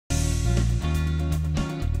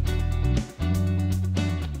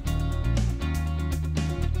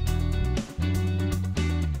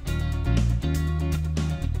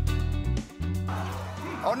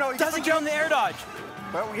go. He doesn't get on the air dodge.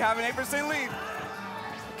 But we have an 8% lead.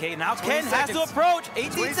 Okay, now Ken has to approach.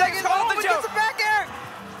 18 seconds. Oh, he gets the back air.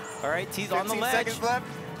 All right, T's on the ledge. 15 seconds left.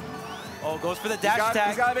 Oh, goes for the dash attack.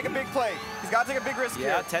 He's got to make a big play. He's got to take a big risk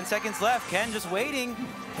here. 10 seconds left. Ken just waiting.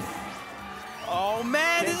 Oh,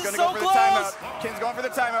 man, Ken's this is so close. Ken's going for the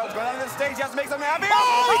timeout. He's going onto the stage. He has to make something happen.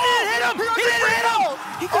 Oh, he didn't hit him. He didn't hit him.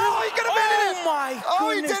 He could have been it. Oh, my goodness. Oh,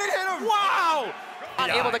 he didn't hit him. Wow. Not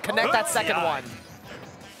able to connect that second one.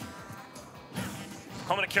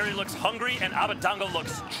 Komonokiri looks hungry and Abadango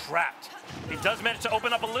looks trapped. He does manage to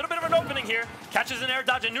open up a little bit of an opening here. Catches an air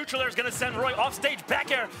dodge, and neutral air is going to send Roy off stage.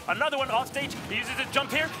 Back air, another one off stage. He uses his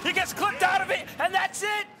jump here. He gets clipped out of it, and that's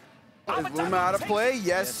it. Is Luma out of play?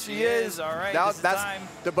 Yes, she is. All right, that's time.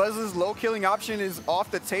 The Buzz's low killing option is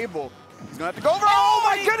off the table. He's going to have to go over. Oh,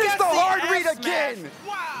 my goodness, the hard read again.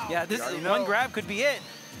 Wow. Yeah, this is one grab could be it.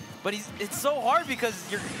 But it's so hard because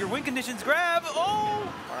your win conditions grab.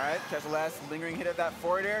 Oh! All right, catch the last lingering hit of that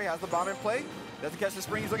forward air. He has the bomb in play. Doesn't catch the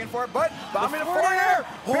spring he's looking for, but bomb in a forward air.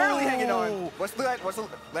 Barely hanging on. What's the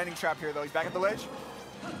landing trap here, though? He's back at the ledge.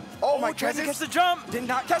 Oh my tries to goodness. catch the jump. Did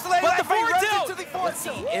not catch the ledge. But the forward tilt. Let's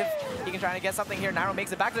see if he can try to get something here. Nairo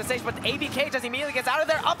makes it back to the stage, but ABK just immediately gets out of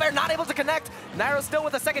there. Up air, not able to connect. Nairo still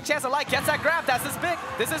with a second chance of life. Gets that grab. This is big.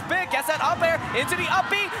 This is big. Gets that up air into the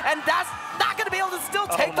up B, and that's not going to be able to still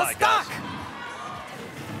take the stock.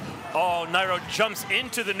 Oh, Nairo jumps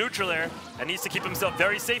into the neutral air and needs to keep himself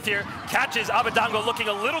very safe here. Catches Abadango looking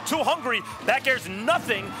a little too hungry. Back airs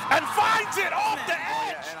nothing and finds it off the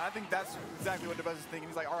edge. Yeah, and I think that's exactly what DeBuzz is thinking.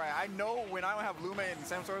 He's like, all right, I know when I don't have Luma and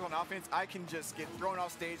Samsora on offense, I can just get thrown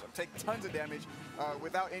off stage, take tons of damage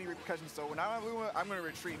without any repercussions. So when I don't have Luma, I'm going to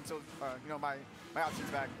retreat until my option's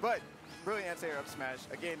back. But brilliant anti-air up smash.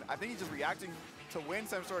 Again, I think he's just reacting to when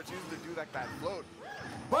Samsora chooses to do like that float.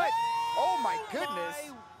 But, oh my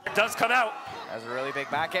goodness. It does come out. That's a really big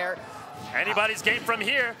back air. Anybody's game from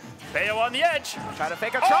here. Bayo on the edge. Try to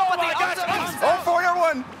fake a trump, but the Oh, forward air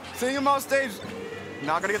one. Seeing him off stage.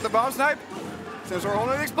 Not gonna get the bomb snipe. Samsora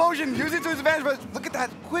holding an explosion. Use it to his advantage, but look at that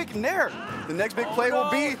quick nair. The next big play will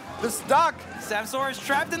be the stock. Samsora is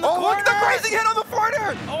trapped in the corner. Oh, look at the crazy hit on the forward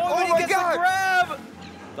air. Oh, but he gets the grab.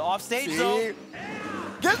 The off stage though.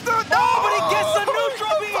 Gets the but he gets the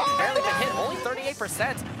neutral beam. Barely been hit, only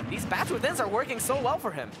 38%. These bats withins are working so well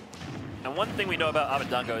for him. And one thing we know about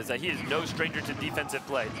Abadango is that he is no stranger to defensive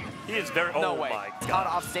play. He is very, no oh way. my God. Caught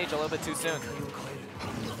off stage a little bit too soon.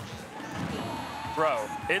 Bro,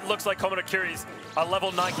 it looks like Komonokiri's a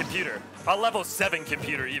level 9 computer, a level 7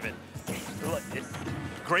 computer even.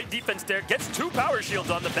 Great defense there, gets 2 power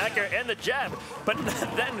shields on the back air and the jab, but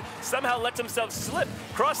then somehow lets himself slip.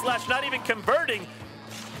 Cross slash not even converting.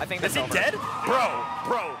 I think is he dead?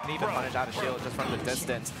 Bro. Need to punish out a shield just from the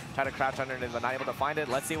distance. Try to crouch underneath, but not able to find it.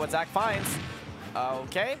 Let's see what Zach finds.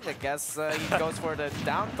 Okay, I guess he goes for the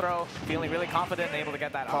down throw, feeling really confident and able to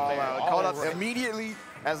get that called out immediately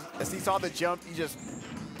as he saw the jump. He just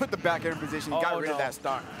put the back air in position, got rid of that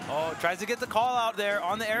stock. Oh, tries to get the call out there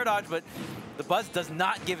on the air dodge, but the Buzz does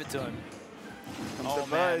not give it to him. Comes the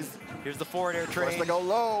Buzz. Here's the forward air trade. Forced to go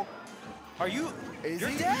low. Are you? Is you're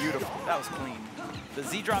he? dead? Beautiful. That was clean. The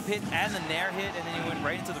Z drop hit and the nair hit, and then he went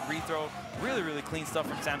right into the rethrow. Really, really clean stuff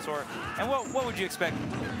from Samsora. And what would you expect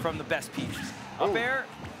from the best Peach? Up air?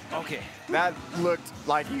 Okay. That looked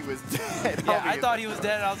like he was dead. Yeah, I thought he was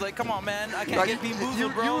dead, and I was like, come on, man. I can't get beat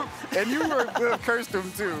bro. And you would have cursed him,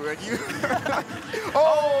 too. Like you.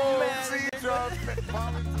 Oh, man. Z drop.